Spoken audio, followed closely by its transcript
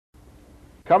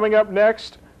Coming up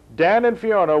next, Dan and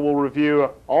Fiona will review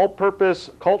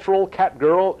all-purpose cultural cat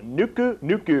girl Nuku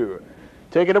Nuku.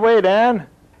 Take it away, Dan.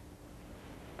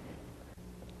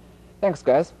 Thanks,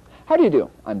 guys. How do you do?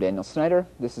 I'm Daniel Snyder.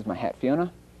 This is my hat, Fiona.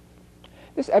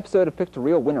 This episode I picked a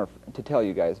real winner to tell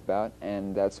you guys about,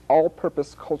 and that's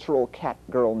all-purpose cultural cat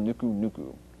girl Nuku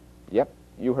Nuku. Yep,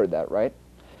 you heard that right.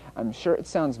 I'm sure it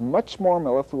sounds much more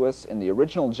mellifluous in the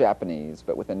original Japanese,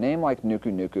 but with a name like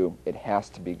Nuku Nuku, it has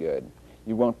to be good.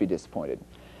 You won't be disappointed.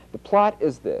 The plot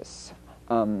is this.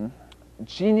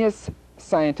 Genius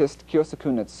scientist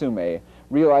Kyosaku Natsume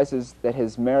realizes that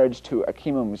his marriage to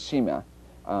Akimo Mishima,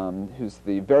 who's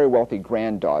the very wealthy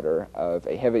granddaughter of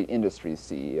a heavy industries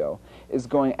CEO, is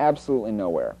going absolutely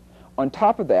nowhere. On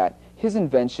top of that, his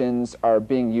inventions are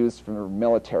being used for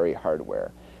military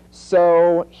hardware.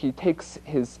 So he takes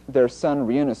their son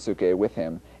Ryunosuke with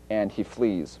him, and he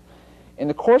flees. In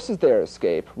the course of their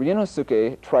escape,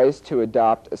 Ryunosuke tries to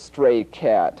adopt a stray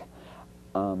cat.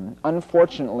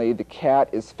 Unfortunately, the cat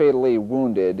is fatally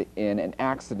wounded in an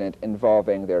accident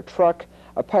involving their truck,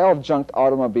 a pile of junked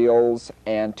automobiles,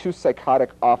 and 2 psychotic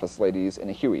office ladies in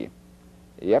a Huey.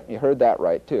 Yep, you heard that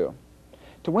right, too.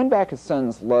 To win back his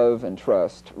son's love and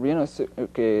trust,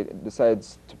 Ryunosuke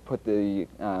decides to put the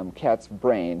cat's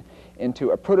brain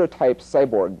into a prototype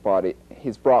cyborg body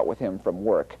he's brought with him from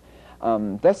work.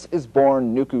 Thus is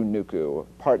born Nuku Nuku,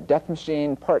 part death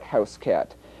machine, part house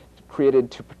cat, created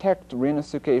to protect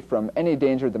Ryunosuke from any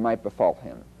danger that might befall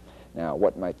him. Now,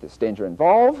 what might this danger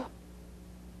involve?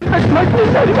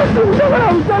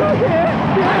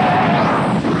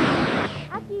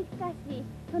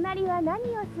 隣は何を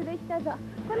する人ぞ。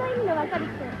この意味のわかる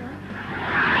人は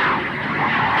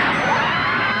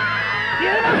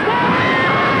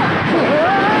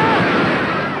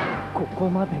ここ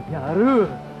までやる。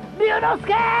龍之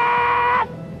介！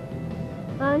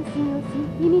安心をし、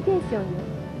イミテーションよ。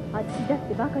私だっ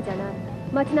てバカじゃない。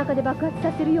街中で爆発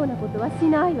させるようなことはし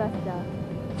ないわさ。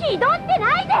気取って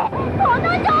ないで。この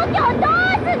状況どう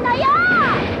すんのよ。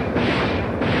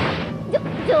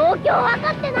状況分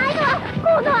かってないのはこ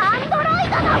のアンドロイ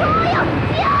ドの方よ。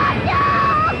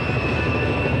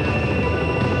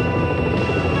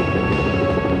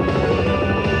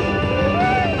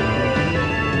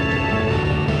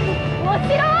落ち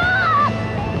ろ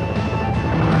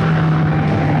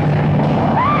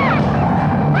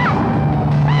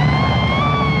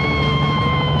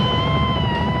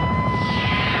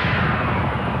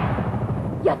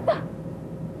ー！やった！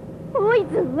ポイ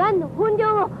ズン1の本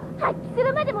領を発揮す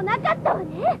るまでもなかったわ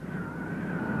ね。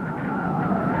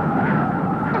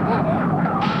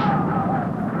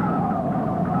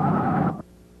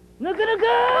ぬくぬく！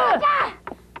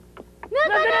ぬく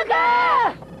ぬく！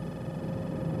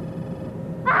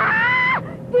ああ！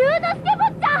龍之介坊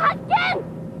ちゃん発見！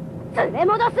連れ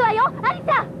戻すわよ、アリ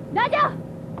サ！ラジオ！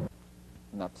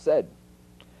 Enough said.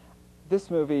 This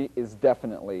movie is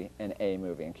definitely an A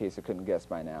movie, in case you couldn't guess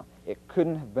by now. It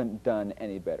couldn't have been done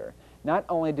any better. Not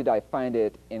only did I find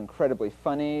it incredibly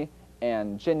funny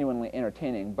and genuinely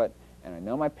entertaining, but, and I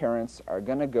know my parents are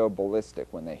going to go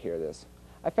ballistic when they hear this,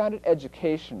 I found it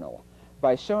educational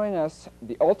by showing us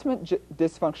the ultimate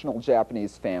dysfunctional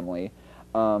Japanese family,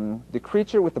 the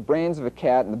creature with the brains of a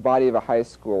cat and the body of a high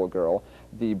school girl,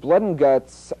 the blood and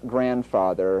guts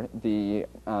grandfather, the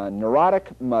neurotic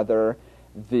mother,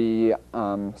 the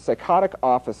psychotic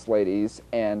office ladies,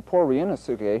 and poor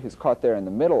Ryunosuke, who's caught there in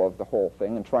the middle of the whole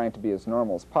thing and trying to be as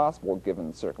normal as possible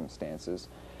given the circumstances.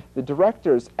 The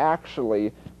directors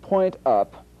actually point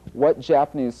up what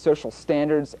Japanese social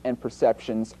standards and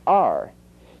perceptions are.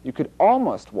 You could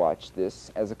almost watch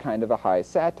this as a kind of a high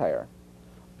satire,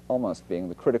 almost being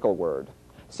the critical word.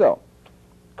 So,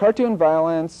 cartoon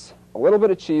violence, a little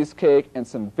bit of cheesecake, and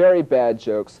some very bad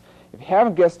jokes. If you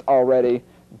haven't guessed already,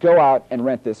 go out and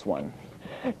rent this one.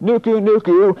 Nuku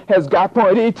Nuku has got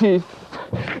pointy teeth.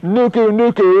 Nuku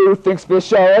Nuku thinks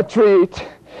fish are a treat.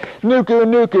 Nuku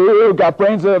Nuku got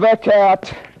brains of a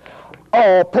cat.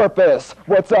 All purpose,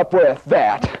 what's up with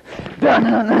that?